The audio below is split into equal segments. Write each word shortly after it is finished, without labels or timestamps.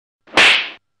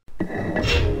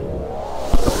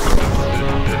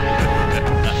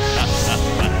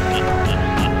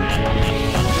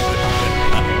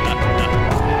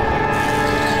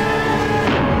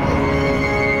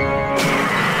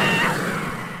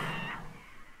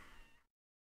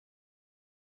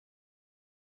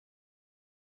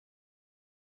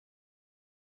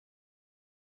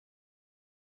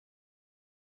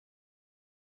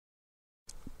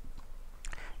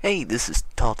Hey, this is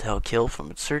Tale Kale from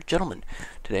Absurd Gentleman.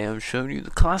 Today I'm showing you the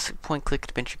classic point-click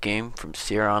adventure game from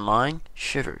Sierra Online,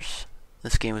 Shivers.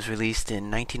 This game was released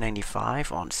in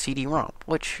 1995 on CD-ROM,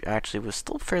 which actually was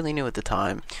still fairly new at the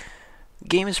time. The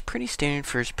game is pretty standard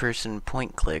first-person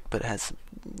point-click, but has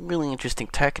really interesting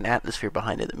tech and atmosphere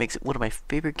behind it that makes it one of my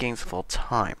favorite games of all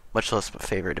time, much less my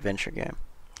favorite adventure game.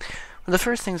 One of the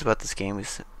first things about this game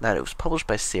is that it was published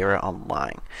by Sierra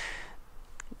Online.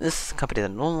 This is a company that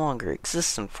no longer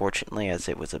exists, unfortunately, as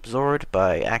it was absorbed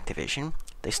by Activision.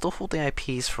 They still hold the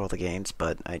IPs for all the games,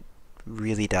 but I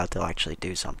really doubt they'll actually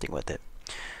do something with it.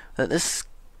 This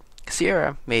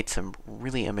Sierra made some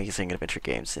really amazing adventure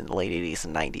games in the late 80s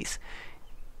and 90s.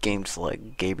 Games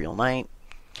like Gabriel Knight,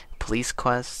 Police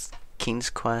Quest, King's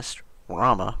Quest,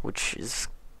 Rama, which is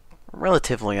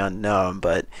relatively unknown,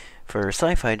 but for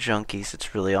sci-fi junkies,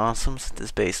 it's really awesome since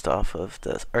it's based off of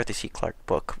the Arthur C. Clarke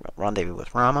book Rendezvous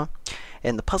with Rama,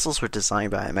 and the puzzles were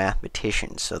designed by a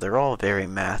mathematician, so they're all very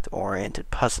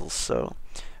math-oriented puzzles, so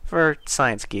for a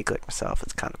science geek like myself,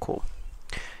 it's kind of cool.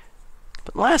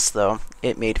 But last, though,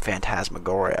 it made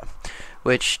Phantasmagoria,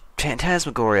 which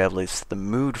Phantasmagoria lifts the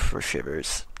mood for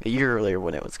Shivers a year earlier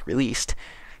when it was released,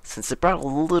 since it brought a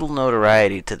little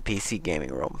notoriety to the PC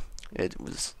gaming realm. It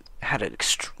had an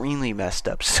extremely messed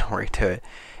up story to it,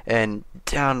 and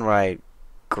downright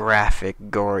graphic,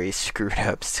 gory, screwed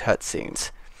up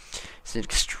cutscenes. It's an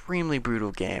extremely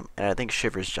brutal game, and I think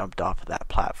Shivers jumped off of that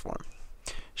platform.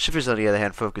 Shivers, on the other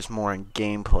hand, focused more on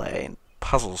gameplay and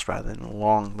puzzles rather than a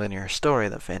long linear story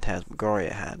that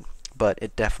Phantasmagoria had, but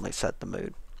it definitely set the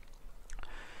mood.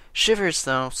 Shivers,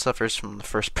 though, suffers from the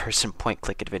first-person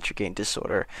point-click adventure game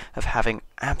disorder of having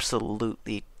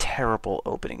absolutely terrible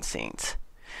opening scenes.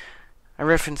 I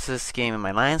referenced this game in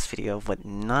my last video of what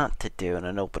not to do in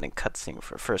an opening cutscene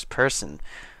for first person,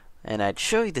 and I'd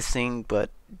show you the scene,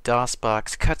 but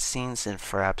DOSBox cutscenes and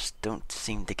fraps don't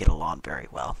seem to get along very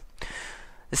well.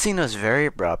 The scene was very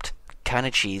abrupt, kinda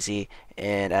cheesy,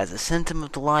 and as a symptom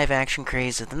of the live-action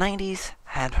craze of the 90s,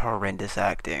 had horrendous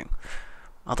acting.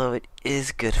 Although it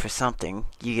is good for something,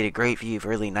 you get a great view of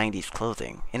early 90s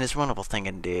clothing, and it's a wonderful thing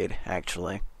indeed,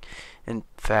 actually. In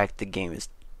fact, the game is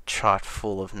chock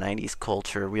full of 90s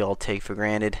culture we all take for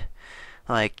granted,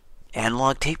 like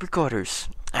analog tape recorders,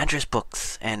 address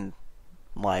books, and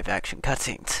live action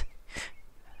cutscenes.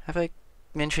 Have I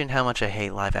mentioned how much I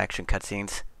hate live action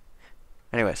cutscenes?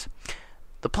 Anyways,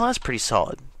 the plot is pretty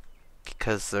solid,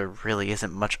 because there really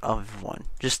isn't much of one,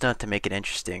 just enough to make it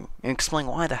interesting, and explain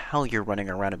why the hell you're running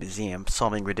around a museum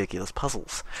solving ridiculous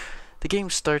puzzles. The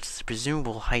game starts as a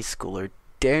presumable high schooler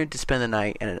dared to spend the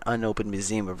night in an unopened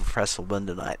museum of Professor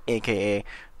Lindenite, aka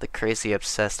the crazy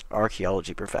obsessed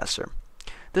archaeology professor.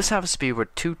 This happens to be where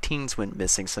two teens went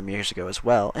missing some years ago as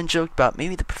well, and joked about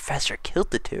maybe the professor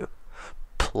killed the two.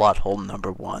 Plot hole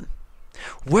number one.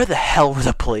 Where the hell were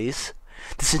the police?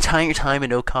 This entire time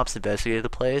and no cops investigated the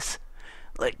place?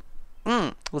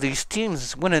 Well, these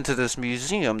teens went into this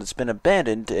museum that's been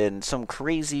abandoned and some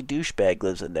crazy douchebag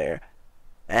lives in there.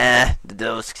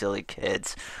 Those silly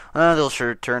kids. They'll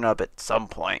sure turn up at some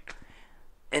point.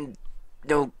 And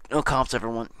no cops,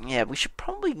 everyone. Yeah, we should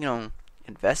probably,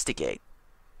 investigate.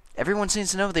 Everyone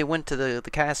seems to know they went to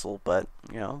the castle, but,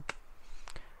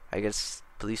 I guess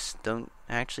police don't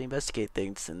actually investigate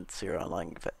things in the Sierra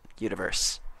Online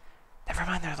universe. Never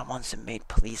mind, they're the ones that made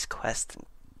Police Quest and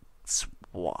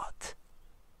SWAT.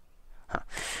 Huh.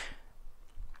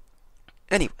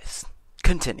 Anyways,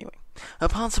 continuing.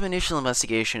 Upon some initial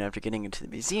investigation after getting into the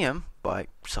museum, by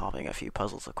solving a few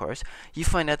puzzles of course, you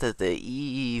find out that the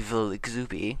evil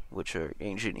Exupi, which are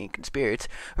ancient Incan spirits,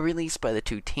 are released by the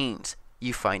two teens.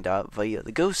 You find out via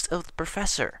the ghost of the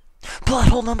professor. Plot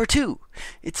hole number two!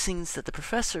 It seems that the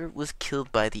professor was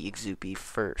killed by the Exupi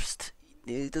first.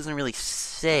 It doesn't really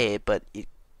say it, but it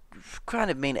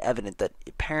kind of made evident that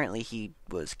apparently he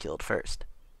was killed first.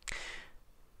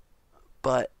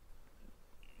 But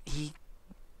he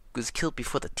was killed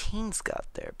before the teens got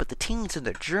there, but the teens in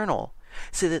their journal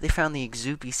say that they found the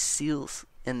Exupi seals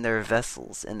in their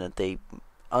vessels and that they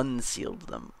unsealed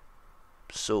them.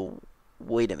 So,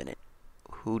 wait a minute.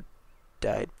 Who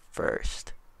died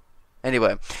first?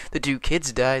 Anyway, the two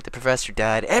kids died, the professor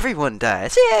died, everyone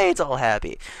dies. Yay, it's all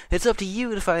happy. It's up to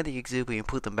you to find the Exupi and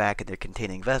put them back in their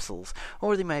containing vessels,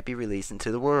 or they might be released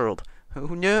into the world. Oh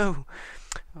no!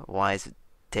 Why is it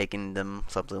taken them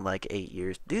something like 8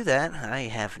 years to do that? I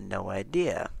have no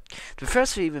idea. The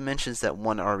professor even mentions that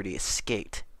one already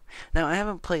escaped. Now, I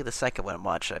haven't played the second one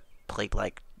much. I played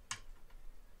like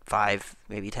 5,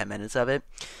 maybe 10 minutes of it.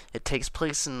 It takes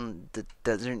place in the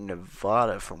desert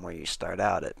Nevada from where you start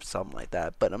out at, something like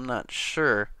that, but I'm not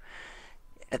sure.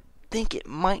 think it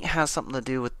might have something to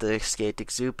do with the escaped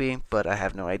Exupi, but I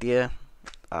have no idea.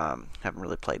 Haven't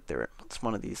really played through it. It's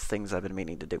one of these things I've been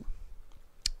meaning to do.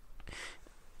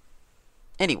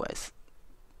 Anyways,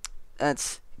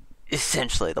 that's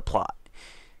essentially the plot.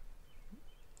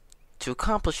 To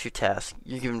accomplish your task,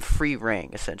 you're given free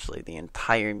reign, essentially. The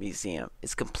entire museum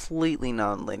is completely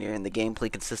non-linear, and the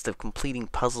gameplay consists of completing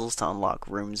puzzles to unlock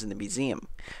rooms in the museum.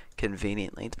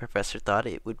 Conveniently, the professor thought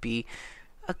it would be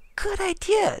a good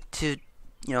idea to,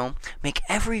 make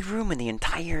every room in the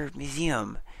entire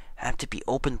museum have to be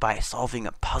opened by solving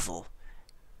a puzzle.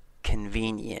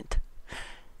 Convenient.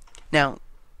 Now,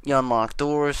 you unlock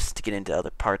doors to get into other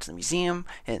parts of the museum,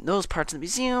 and in those parts of the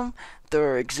museum, there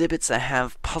are exhibits that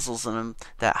have puzzles in them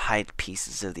that hide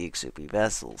pieces of the Exupi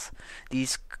vessels.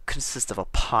 These consist of a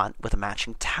pot with a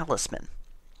matching talisman.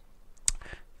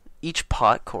 Each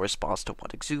pot corresponds to one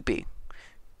Exupi,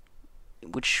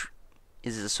 which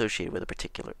is associated with a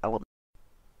particular element.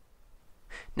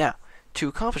 Now, to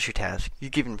accomplish your task, you're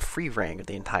given free reign of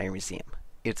the entire museum.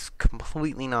 It's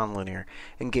completely non-linear,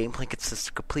 and gameplay consists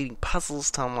of completing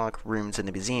puzzles to unlock rooms in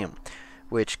the museum,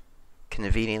 which,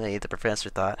 conveniently, the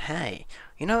professor thought, hey,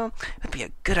 it'd be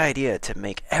a good idea to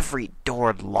make every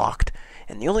door locked,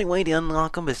 and the only way to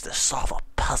unlock them is to solve a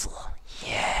puzzle.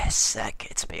 Yes, that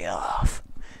gets me off.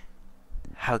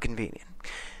 How convenient.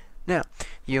 Now,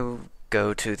 you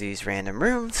go to these random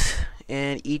rooms,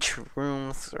 and each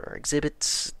room are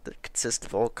exhibits that consist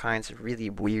of all kinds of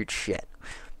really weird shit.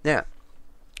 Now,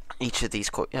 each of these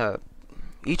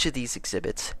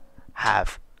exhibits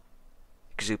have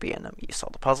Exupi in them. You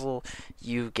solve the puzzle,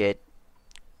 you get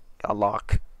a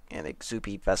lock and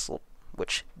Exupi vessel,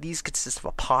 which these consist of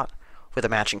a pot with a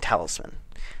matching talisman.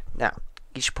 Now,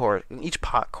 each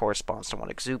pot corresponds to one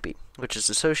Exupi, which is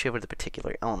associated with a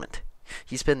particular element.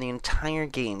 You spend the entire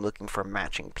game looking for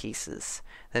matching pieces.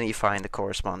 Then you find the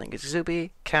corresponding Exupi,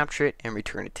 capture it, and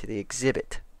return it to the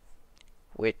exhibit.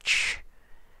 Which,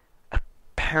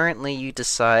 apparently you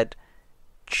decide,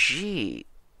 gee,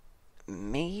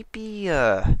 maybe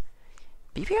I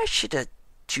should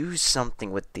do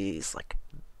something with these, like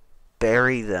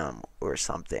bury them or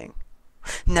something.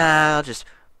 Nah, I'll just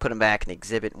put them back in the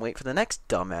exhibit and wait for the next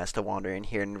dumbass to wander in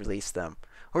here and release them.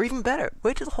 Or even better,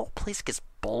 wait till the whole place gets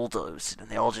bulldozed and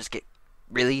they all just get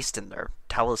released and their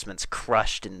talismans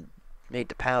crushed and made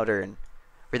to powder and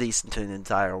released into the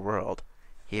entire world.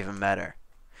 Even better.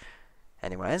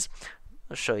 Anyways,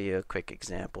 I'll show you a quick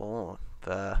example.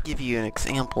 Give you an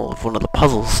example of one of the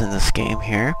puzzles in this game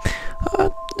here.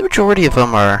 The majority of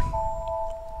them are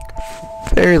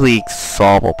fairly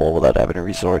solvable without having to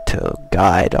resort to a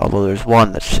guide, although there's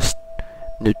one that's just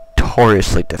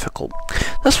notoriously difficult.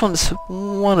 This one's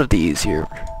one of the easier.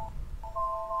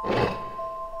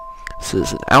 This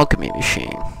is an alchemy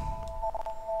machine.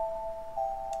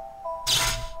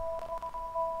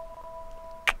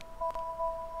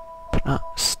 But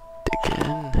not sticking.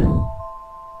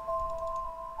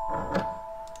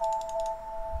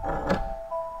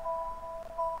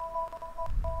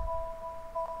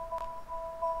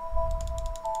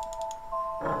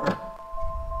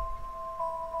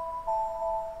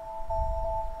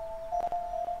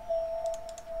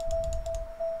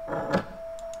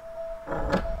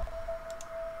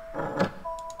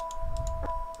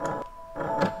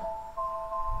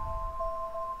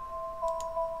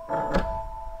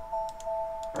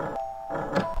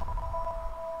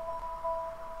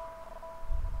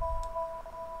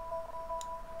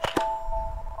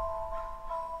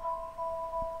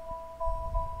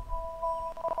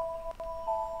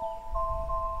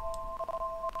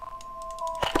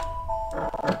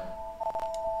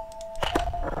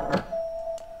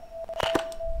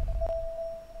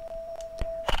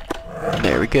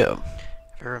 There we go.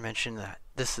 I've ever mentioned that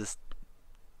this is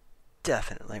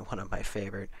definitely one of my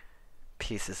favorite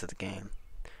pieces of the game.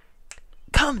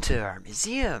 Come to our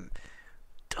museum!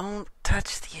 Don't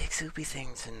touch the Exupi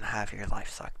things and have your life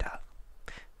sucked out.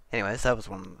 Anyways, that was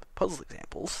one of the puzzle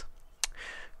examples.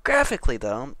 Graphically,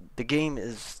 though, the game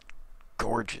is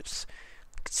gorgeous.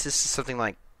 It consists of something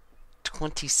like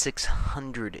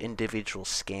 2,600 individual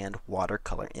scanned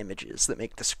watercolor images that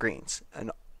make the screens,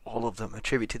 and all of them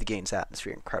attribute to the game's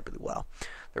atmosphere incredibly well.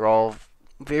 They're all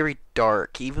very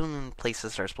dark. Even in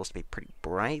places that are supposed to be pretty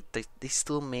bright, they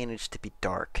still manage to be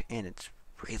dark, and it's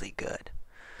really good.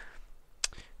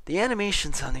 The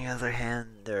animations, on the other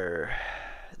hand,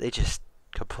 they just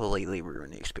completely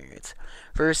ruin the experience.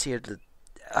 First, you have the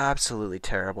absolutely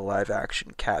terrible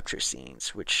live-action capture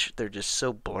scenes, which they're just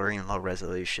so blurry and low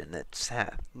resolution that it's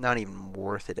not even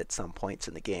worth it at some points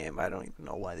in the game. I don't even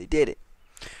know why they did it.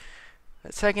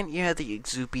 Second, you have the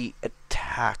Exupi attack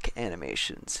hack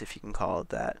animations, if you can call it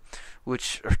that,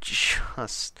 which are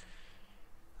just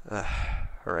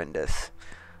horrendous.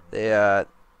 They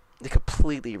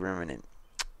completely ruin it.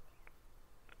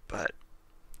 But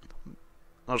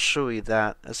I'll show you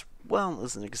that as well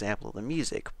as an example of the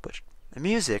music. But the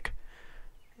music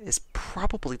is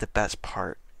probably the best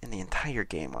part in the entire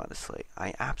game, honestly.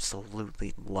 I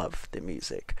absolutely love the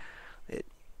music.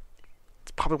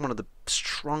 It's probably one of the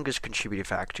strongest contributing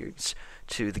factors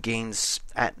to the game's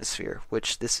atmosphere,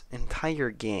 which this entire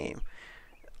game,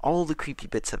 all the creepy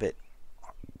bits of it,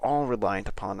 are all reliant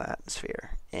upon the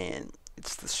atmosphere, and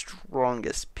it's the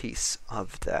strongest piece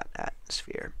of that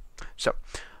atmosphere. So,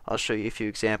 I'll show you a few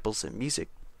examples of music,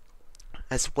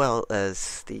 as well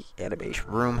as the animation.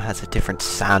 Room has a different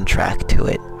soundtrack to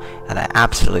it, and I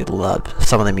absolutely love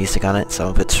some of the music on it. Some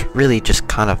of it's really just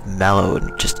kind of mellow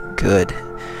and just good,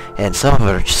 and some of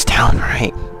it are just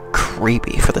downright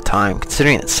creepy for the time,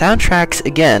 considering that soundtracks,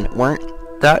 again, weren't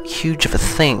that huge of a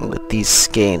thing with these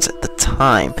games at the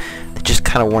time. They just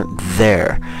kind of weren't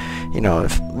there. You know,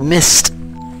 if Myst,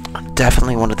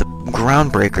 definitely one of the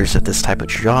groundbreakers of this type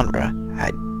of genre,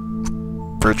 had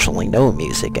virtually no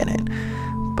music in it.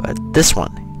 But this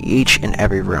one, each and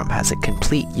every room has a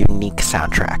complete unique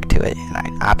soundtrack to it, and I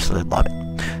absolutely love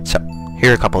it. So,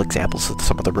 here are a couple examples of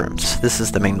some of the rooms. This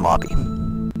is the main lobby.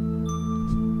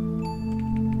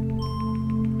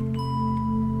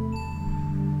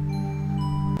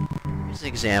 Here's an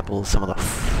example of some of the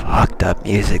fucked up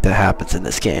music that happens in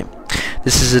this game.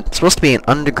 This is supposed to be an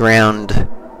underground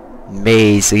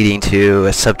maze leading to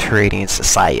a subterranean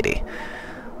society.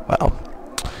 Well,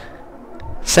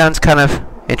 sounds kind of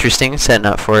interesting, setting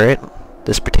up for it,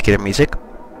 this particular music.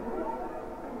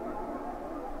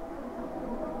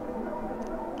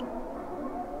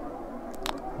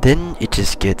 Then it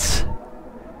just gets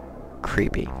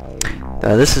creepy.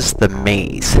 Now this is the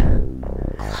maze.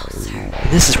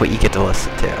 This is what you get to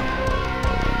listen to.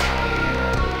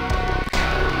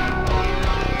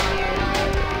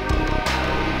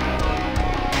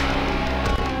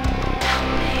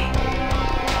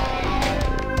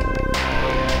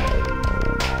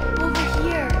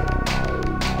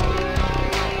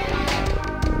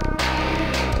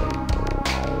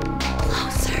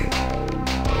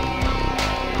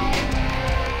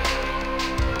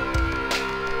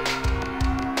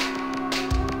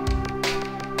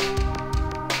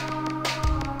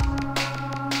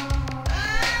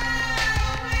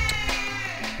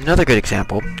 Another good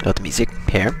example of the music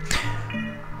here.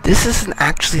 This isn't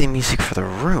actually the music for the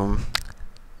room.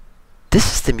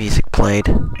 This is the music played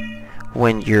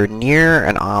when you're near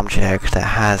an object that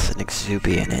has an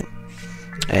exubi in it.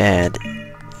 And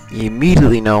you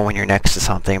immediately know when you're next to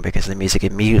something because the music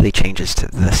immediately changes to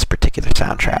this particular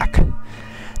soundtrack.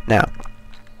 Now,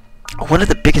 one of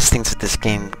the biggest things that this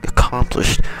game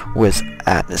accomplished was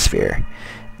atmosphere.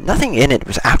 Nothing in it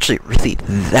was actually really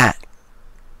that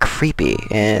creepy,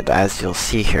 and as you'll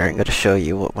see here, I'm going to show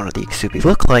you what one of the exubi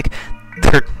look like.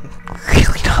 They're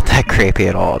really not that creepy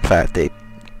at all. In fact, they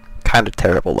kind of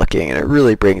terrible looking, and it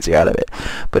really brings you out of it.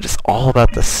 But it's all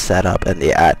about the setup and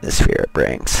the atmosphere it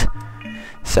brings.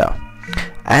 So,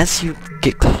 as you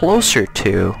get closer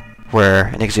to where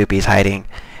an exubi is hiding,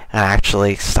 it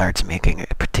actually starts making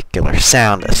a particular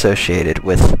sound associated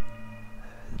with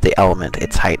the element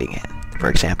it's hiding in. For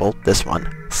example, this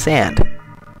one, sand.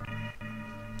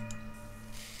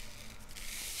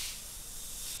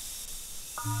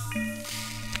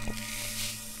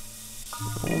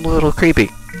 A little creepy.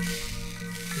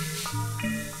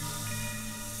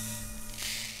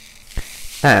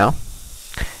 Now,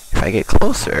 if I get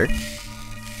closer,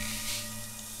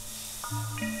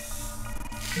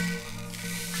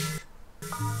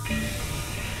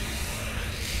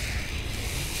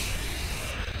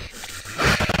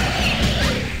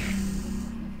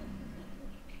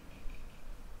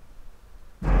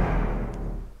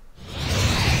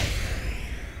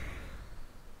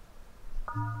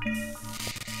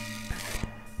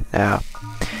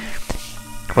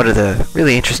 one of the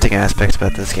really interesting aspects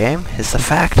about this game is the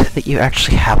fact that you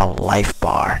actually have a life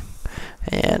bar.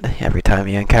 And every time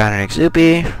you encounter an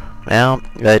exubi, well,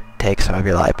 it takes some of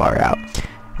your life bar out.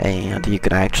 And you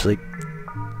can actually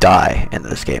die in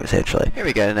this game, essentially. Here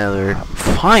we got another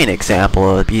fine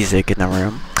example of music in the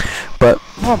room. But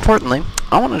more importantly,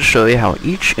 I wanted to show you how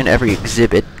each and every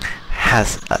exhibit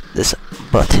has this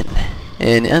button.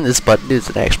 And this button is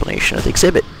an explanation of the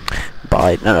exhibit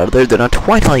by none other than a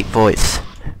Twilight voice.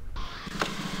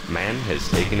 Man has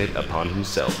taken it upon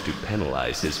himself to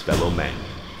penalize his fellow man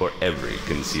for every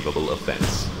conceivable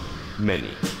offense, many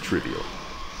trivial.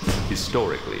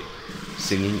 Historically,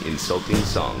 singing insulting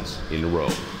songs in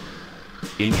Rome.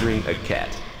 injuring a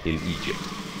cat in Egypt,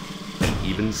 and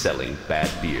even selling bad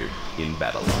beer in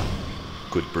Babylon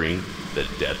could bring the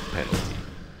death penalty.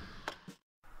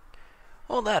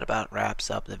 Well, that about wraps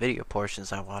up the video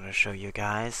portions I wanted to show you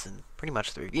guys, and pretty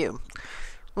much the review.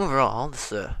 Overall,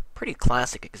 this is a pretty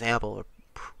classic example of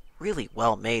a really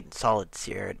well-made and solid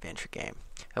Sierra adventure game,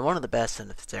 and one of the best in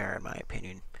its era in my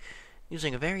opinion.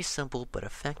 Using a very simple but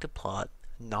effective plot,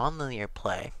 non-linear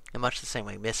play, in much the same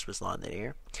way Myst was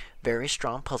non-linear, very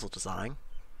strong puzzle design,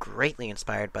 greatly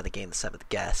inspired by the game The Seventh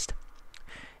Guest,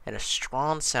 and a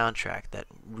strong soundtrack that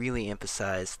really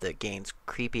emphasized the game's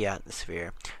creepy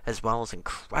atmosphere, as well as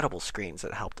incredible screens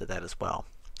that helped with that as well.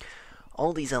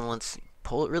 All these elements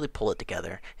really pull it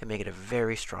together and make it a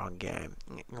very strong game,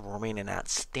 and remain an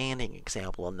outstanding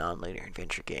example of non-linear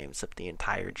adventure games of the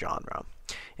entire genre,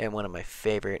 and one of my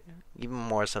favorite, even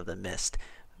more so than Myst,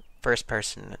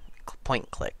 first-person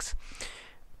point clicks.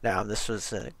 Now, this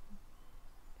was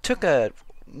took a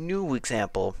new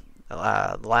example, the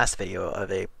last video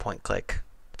of a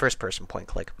first-person point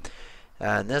click,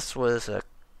 and this was a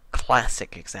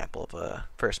classic example of a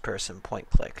first-person point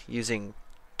click using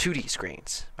 2D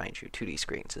screens. Mind you, 2D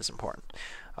screens is important.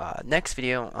 Next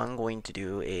video, I'm going to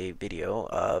do a video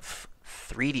of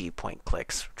 3D point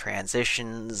clicks,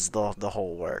 transitions, the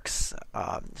whole works.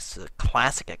 This is a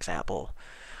classic example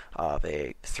of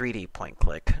a 3D point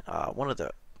click. One of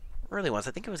the early ones,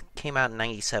 I think came out in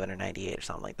 97 or 98 or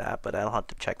something like that, but I'll have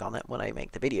to check on that when I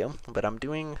make the video. But I'm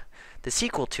doing the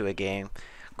sequel to a game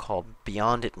called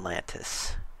Beyond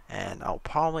Atlantis, and I'll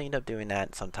probably end up doing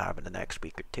that sometime in the next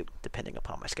week or two, depending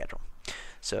upon my schedule.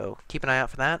 So keep an eye out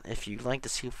for that. If you'd like to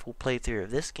see a full playthrough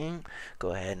of this game,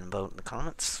 go ahead and vote in the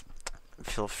comments.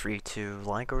 Feel free to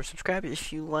like or subscribe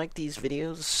if you like these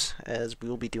videos, as we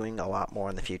will be doing a lot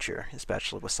more in the future,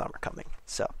 especially with summer coming.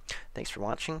 So, thanks for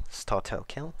watching. This is Tale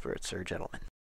Kale for Sir Gentleman.